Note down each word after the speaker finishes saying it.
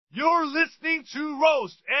You're listening to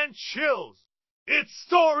Roast and Chills. It's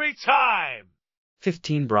story time!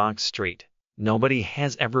 15 Brock Street. Nobody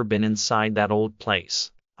has ever been inside that old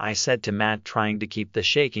place, I said to Matt, trying to keep the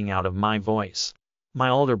shaking out of my voice. My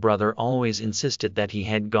older brother always insisted that he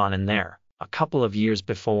had gone in there a couple of years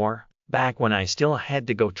before, back when I still had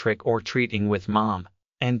to go trick-or-treating with Mom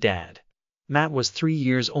and Dad. Matt was 3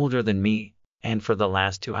 years older than me, and for the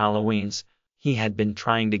last 2 Halloweens, he had been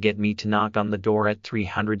trying to get me to knock on the door at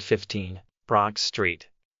 315 Brock Street.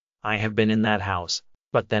 I have been in that house,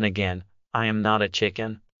 but then again, I am not a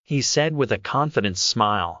chicken, he said with a confident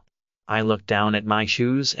smile. I looked down at my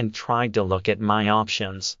shoes and tried to look at my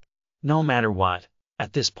options. No matter what,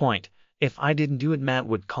 at this point, if I didn't do it, Matt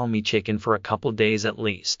would call me chicken for a couple days at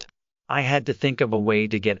least. I had to think of a way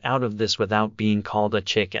to get out of this without being called a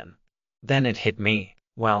chicken. Then it hit me.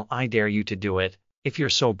 Well, I dare you to do it, if you're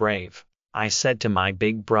so brave, I said to my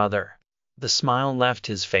big brother. The smile left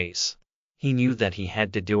his face. He knew that he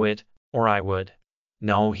had to do it, or I would.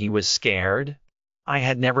 No, he was scared. I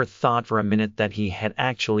had never thought for a minute that he had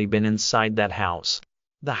actually been inside that house.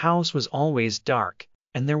 The house was always dark,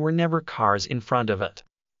 and there were never cars in front of it.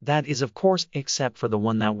 That is, of course, except for the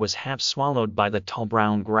one that was half swallowed by the tall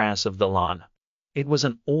brown grass of the lawn. It was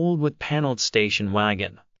an old wood-paneled station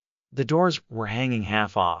wagon. The doors were hanging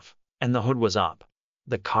half off, and the hood was up.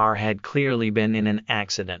 The car had clearly been in an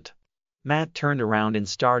accident. Matt turned around and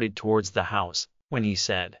started towards the house, when he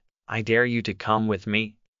said, "I dare you to come with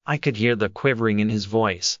me." I could hear the quivering in his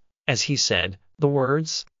voice, as he said the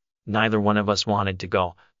words. Neither one of us wanted to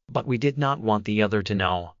go, but we did not want the other to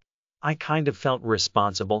know. I kind of felt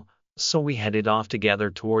responsible, so we headed off together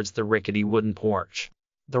towards the rickety wooden porch.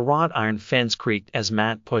 The wrought iron fence creaked as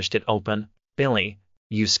Matt pushed it open. "Billy,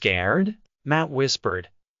 you scared?" Matt whispered,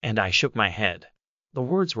 and I shook my head. The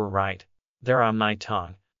words were right there on my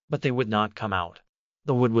tongue, but they would not come out.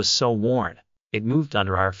 The wood was so worn, it moved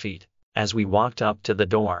under our feet as we walked up to the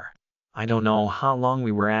door. I don't know how long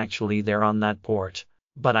we were actually there on that porch,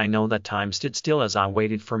 but I know that time stood still as I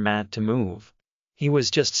waited for Matt to move. He was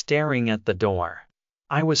just staring at the door.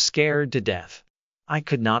 I was scared to death. I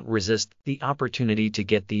could not resist the opportunity to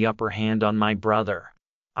get the upper hand on my brother.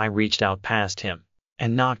 I reached out past him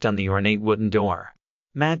and knocked on the ornate wooden door.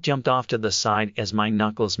 Matt jumped off to the side as my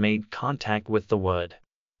knuckles made contact with the wood.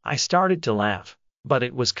 I started to laugh, but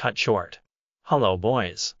it was cut short. "Hello,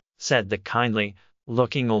 boys," said the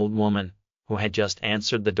kindly-looking old woman who had just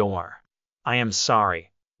answered the door. "I am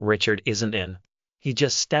sorry, Richard isn't in. He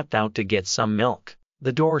just stepped out to get some milk."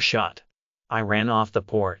 The door shut. I ran off the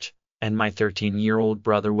porch, and my 13-year-old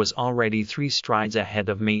brother was already 3 strides ahead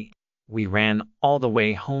of me. We ran all the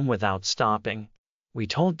way home without stopping. We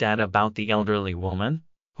told Dad about the elderly woman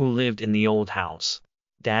who lived in the old house.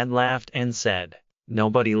 Dad laughed and said,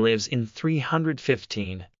 "Nobody lives in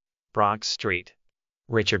 315 Brock Street.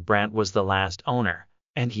 Richard Brandt was the last owner,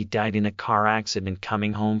 and he died in a car accident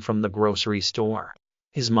coming home from the grocery store.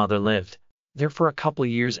 His mother lived there for a couple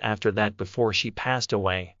years after that before she passed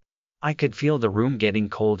away." I could feel the room getting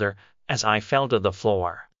colder as I fell to the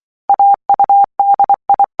floor.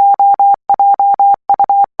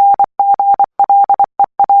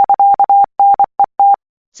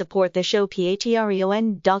 Support the show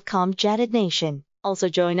patreon.com Jaded Nation. Also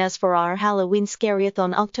join us for our Halloween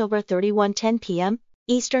Scareathon October 31, 10 p.m.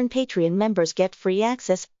 Eastern. Patreon members get free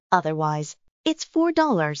access, otherwise, it's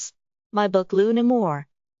 $4. My book Luna Moore.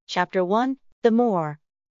 Chapter 1, The Moor.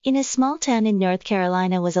 In a small town in North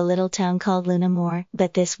Carolina was a little town called Luna Moor,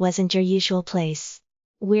 but this wasn't your usual place.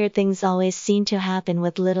 Weird things always seemed to happen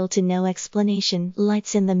with little to no explanation.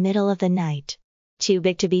 Lights in the middle of the night. Too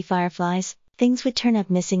big to be fireflies. Things would turn up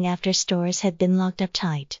missing after stores had been locked up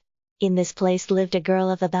tight. In this place lived a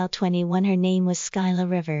girl of about 21. Her name was Skyla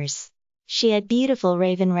Rivers. She had beautiful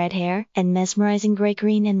raven red hair and mesmerizing gray,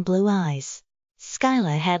 green, and blue eyes.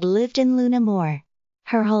 Skyla had lived in Luna Moor.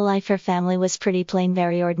 Her whole life her family was pretty plain,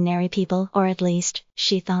 very ordinary people, or at least,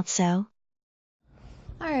 she thought so.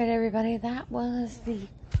 Alright everybody, that was the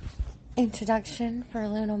introduction for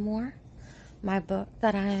Luna Moore, my book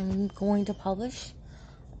that I'm going to publish.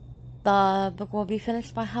 The book will be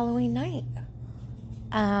finished by Halloween night.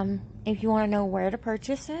 If you want to know where to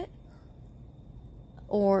purchase it,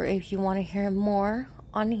 or if you want to hear more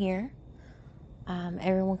on here,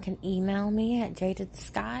 everyone can email me at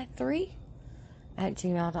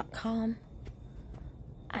jadedsky3@gmail.com,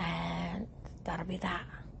 and that'll be that.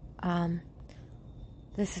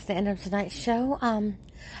 This is the end of tonight's show. I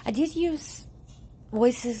did use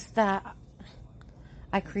voices that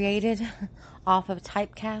I created off of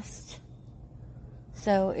Typecast,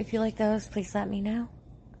 so if you like those, please let me know,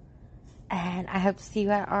 and I hope to see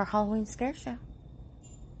you at our Halloween Scare Show.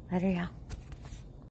 Later, y'all.